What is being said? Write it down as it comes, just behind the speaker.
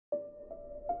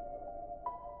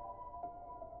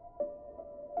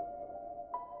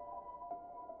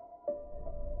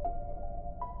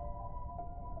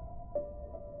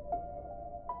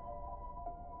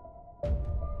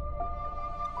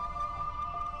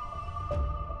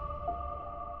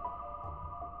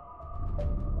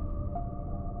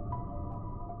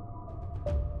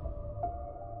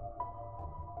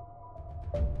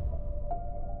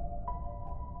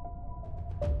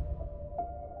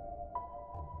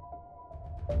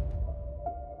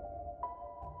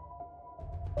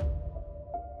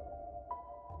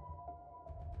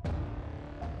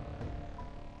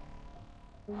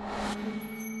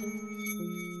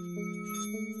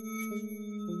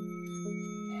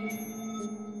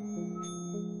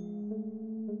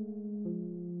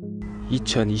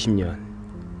(2020년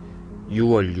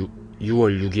 6월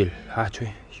 6일)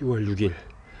 6월 6일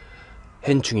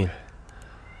현충일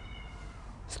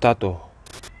스타트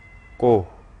고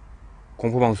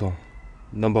공포방송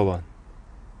넘버원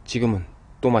지금은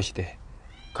또마시대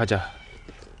가자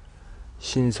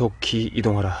신속히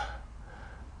이동하라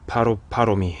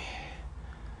바로미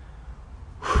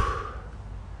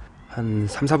한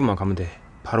 3-4분만 가면 돼.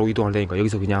 바로 이동할 테니까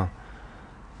여기서 그냥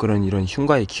그런 이런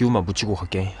흉가의 기운만 묻히고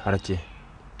갈게. 알았지?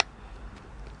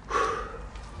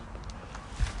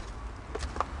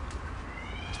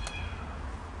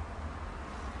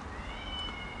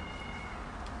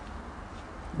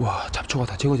 와, 잡초가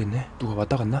다 제거됐네. 누가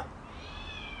왔다 갔나?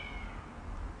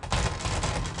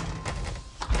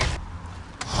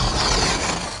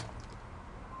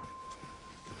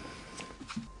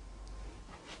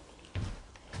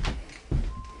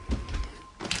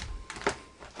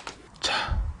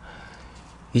 자,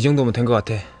 이 정도면 된 것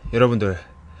같아 여러분들.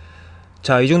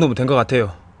 자, 이 정도면 된 것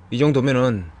같아요. 이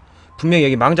정도면은 분명히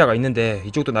여기 망자가 있는데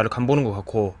이쪽도 나를 간보는 것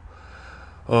같고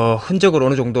흔적을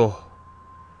어느 정도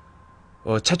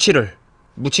채취를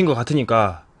묻힌 것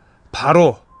같으니까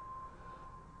바로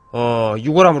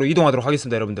유골함으로 이동하도록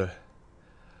하겠습니다 여러분들.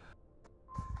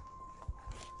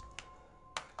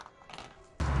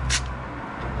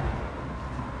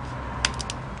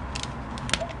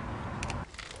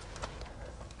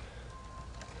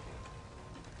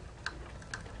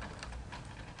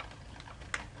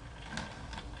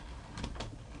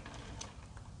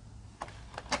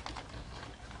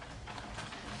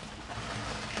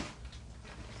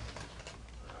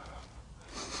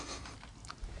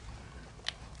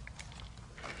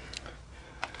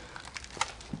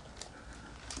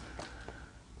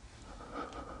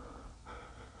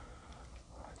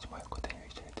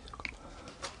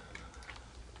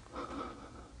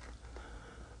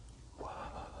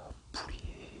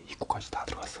 다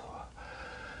들어갔어.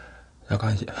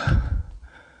 약간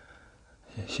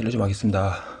실례 좀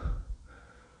하겠습니다.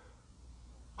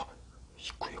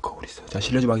 입구에 거울 있어. 자,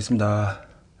 실례 좀 하겠습니다.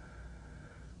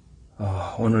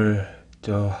 오늘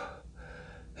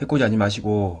해코지 하지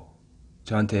마시고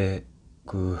저한테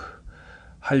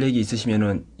할 얘기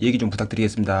있으시면은 얘기 좀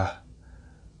부탁드리겠습니다.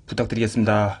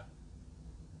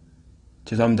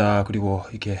 죄송합니다. 그리고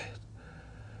이렇게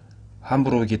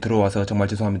함부로 이렇게 들어와서 정말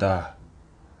죄송합니다.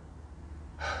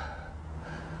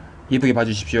 이쁘게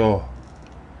봐주십시오.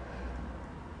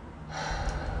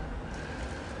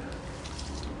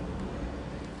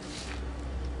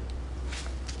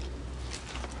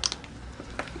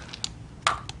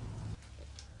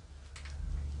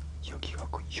 여기가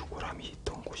그 유골함이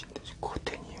있던 곳인데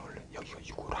커튼이 원래 여기가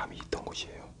유골함이 있던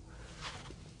곳이에요.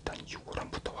 일단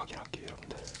유골함부터 확인할게요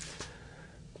여러분들.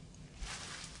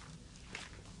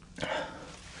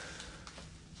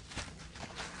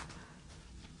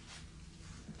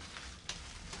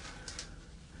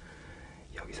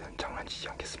 여기선 장난치지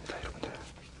않겠습니다 여러분들.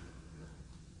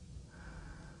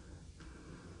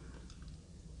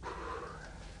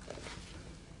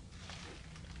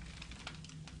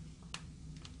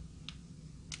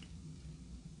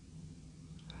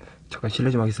 잠깐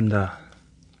실례 좀 하겠습니다.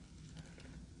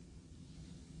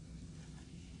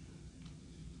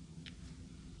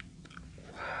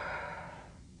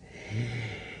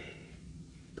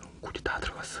 꿀이 다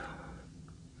들어갔어.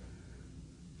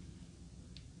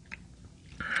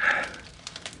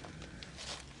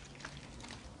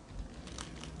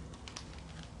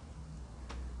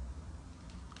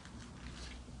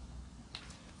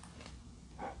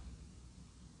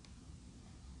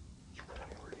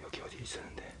 유골함이 원래 여기 어디에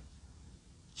있었는데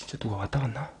진짜 누가 왔다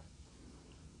갔나?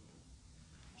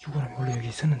 유골함이 원래 여기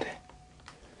있었는데.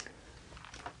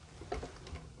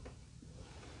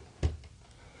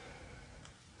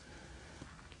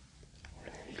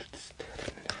 원래 여기 있을 때가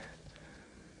됐는데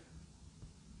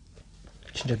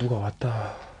진짜 누가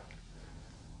왔다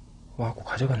와갖고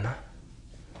가져갔나?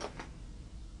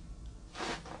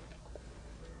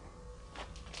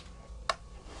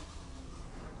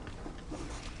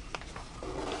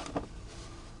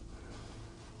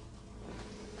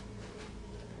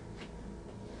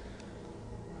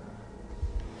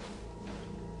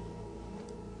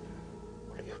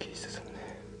 여기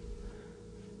있었네.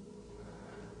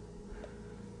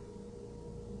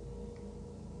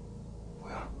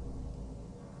 뭐야?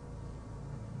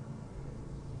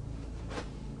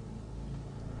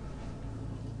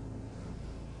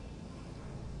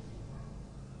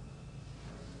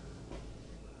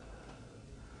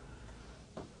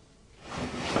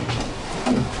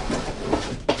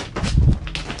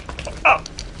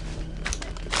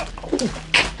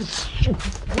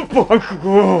 뭐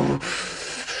그거.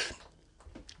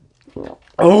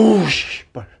 어우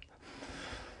씨발.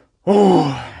 어우.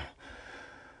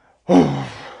 어우.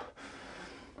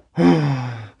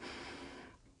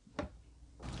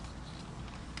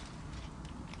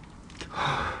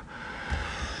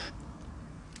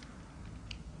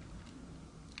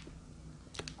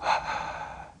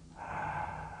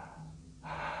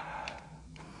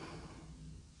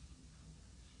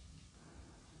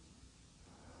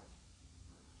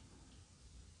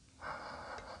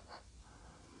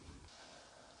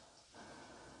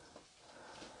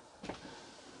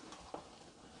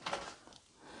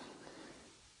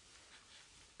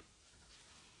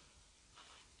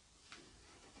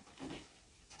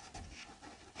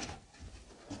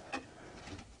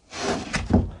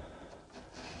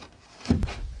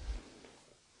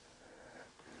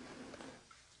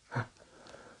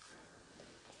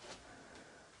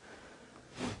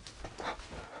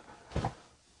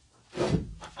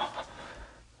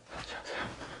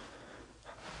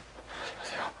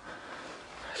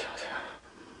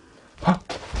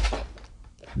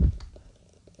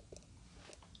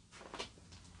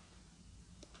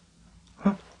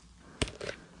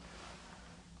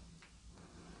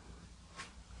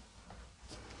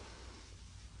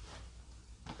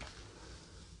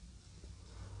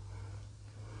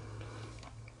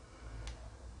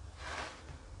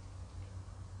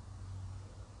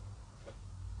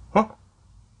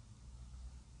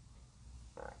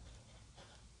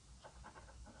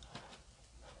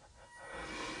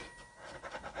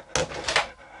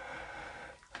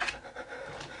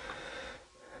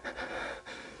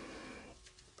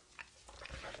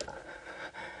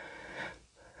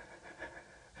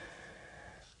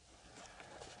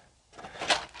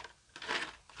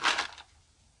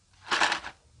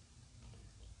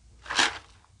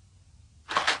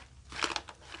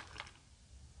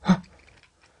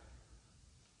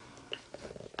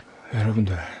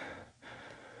 여러분들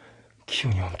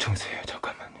기운이 엄청 세요.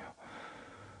 잠깐만요.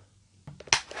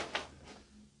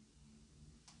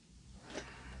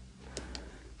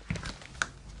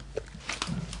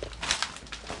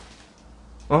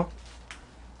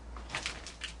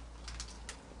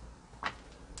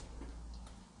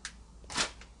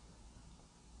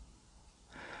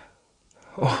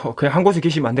 그냥 한 곳에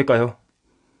계시면 안 될까요?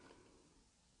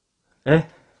 예?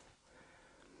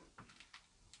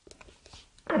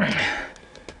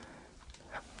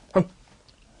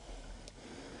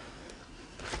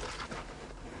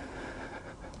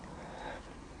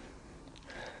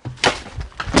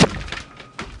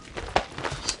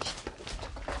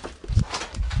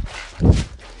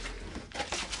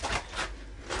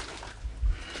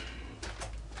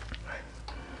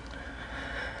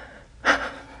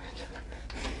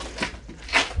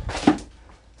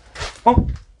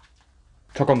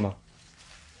 잠깐만.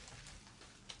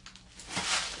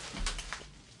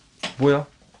 뭐야?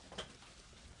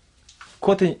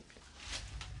 커튼이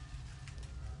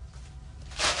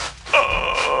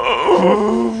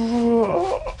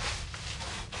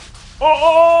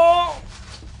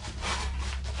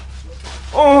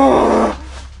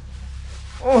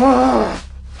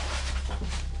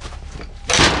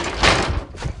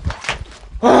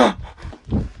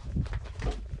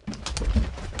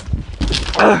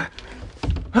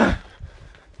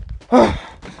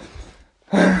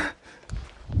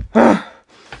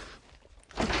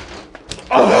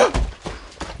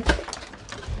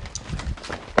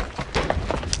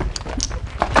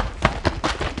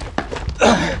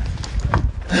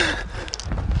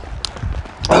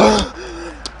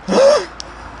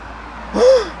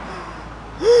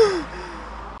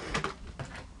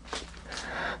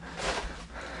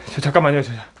잠깐만요.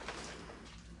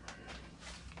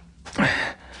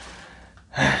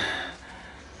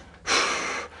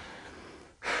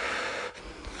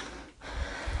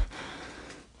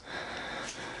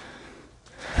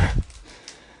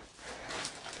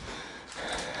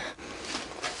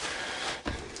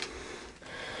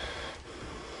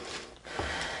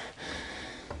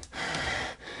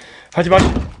 하지 마.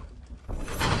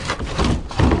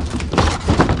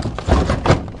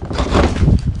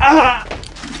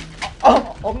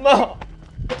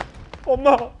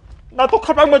 엄마, 나 또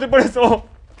칼빵 맞을 뻔했어.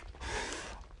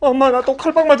 엄마, 나 또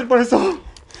칼빵 맞을 뻔했어.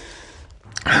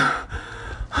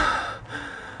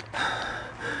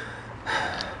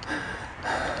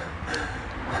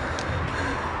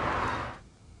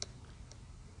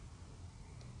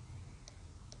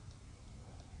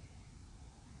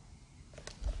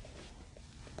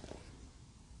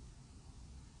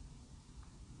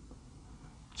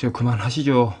 저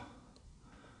그만하시죠.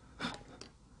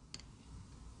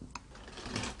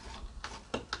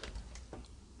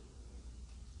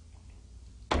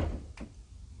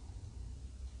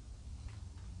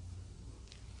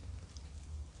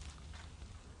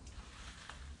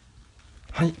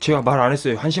 제가 말 안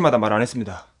했어요. 한시마다 말 안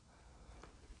했습니다.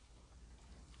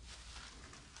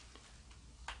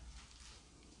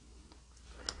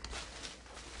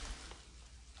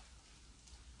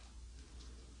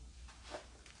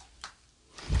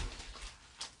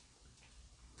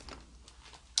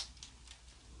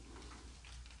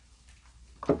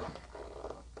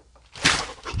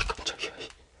 깜짝이야.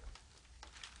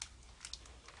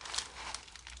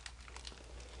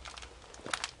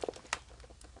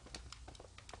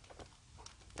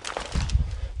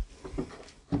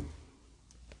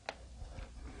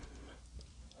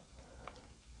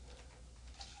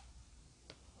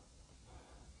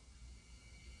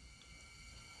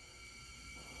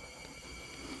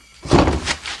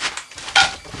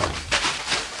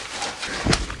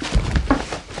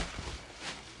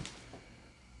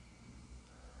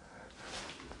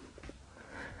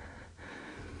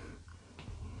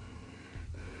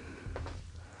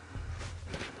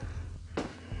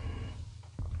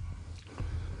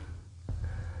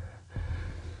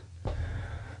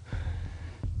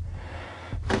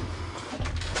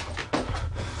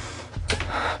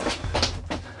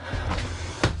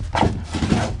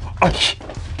 아이,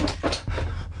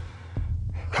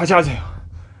 가지 마세요.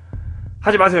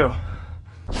 하지 마세요.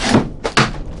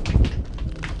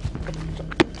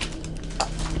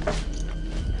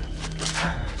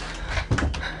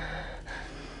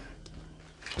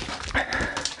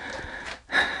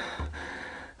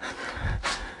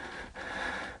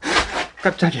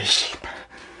 깜짝이야, 씨.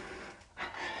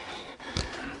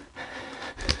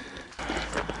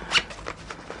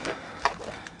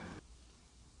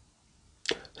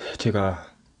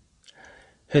 제가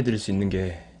해드릴 수 있는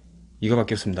게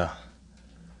이거밖에 없습니다.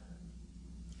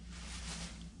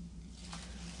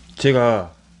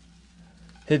 제가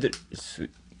해드릴 수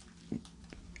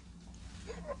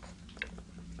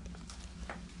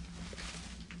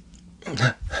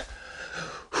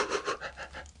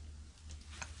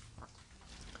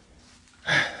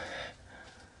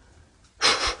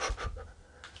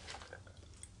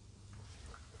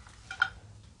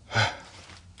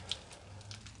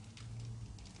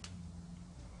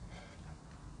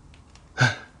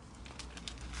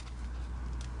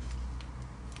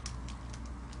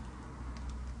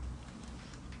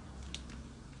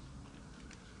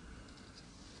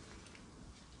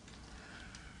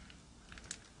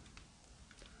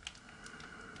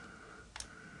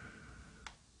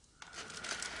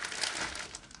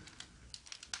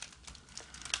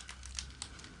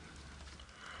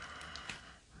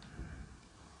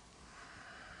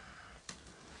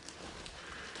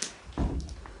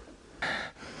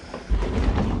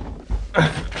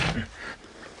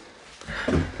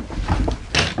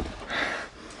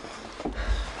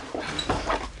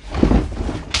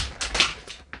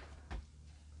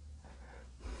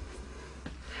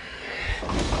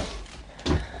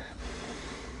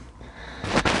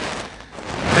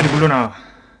저리 물러나.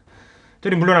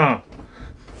 저리 물러나.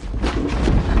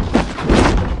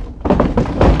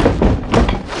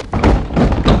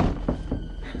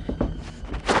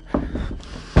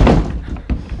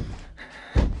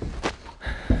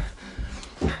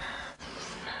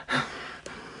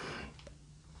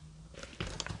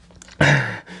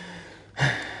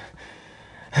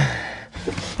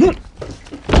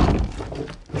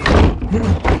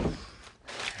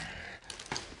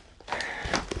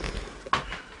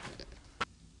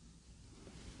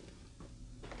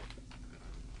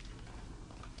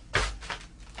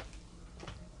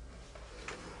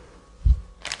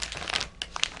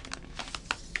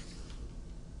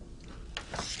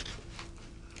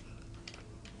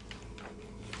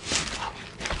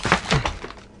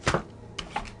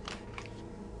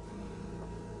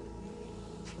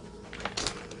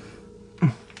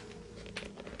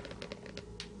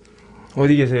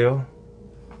 어디 계세요?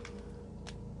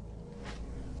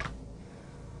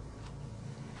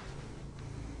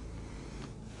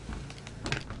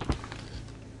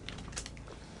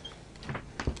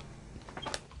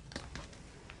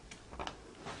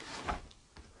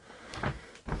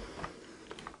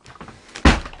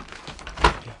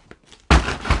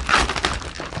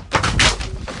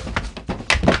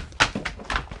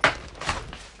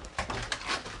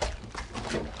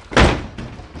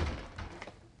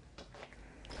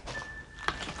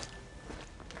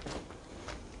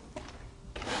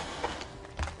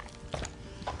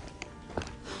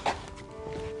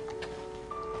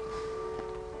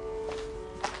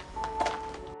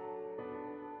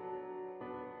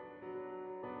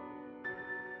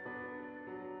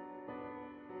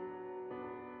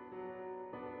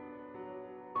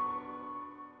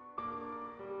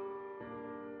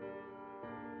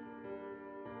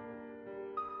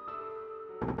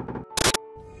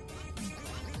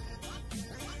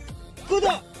 구독!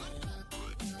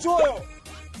 좋아요!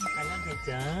 알람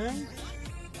설정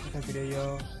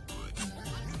부탁드려요.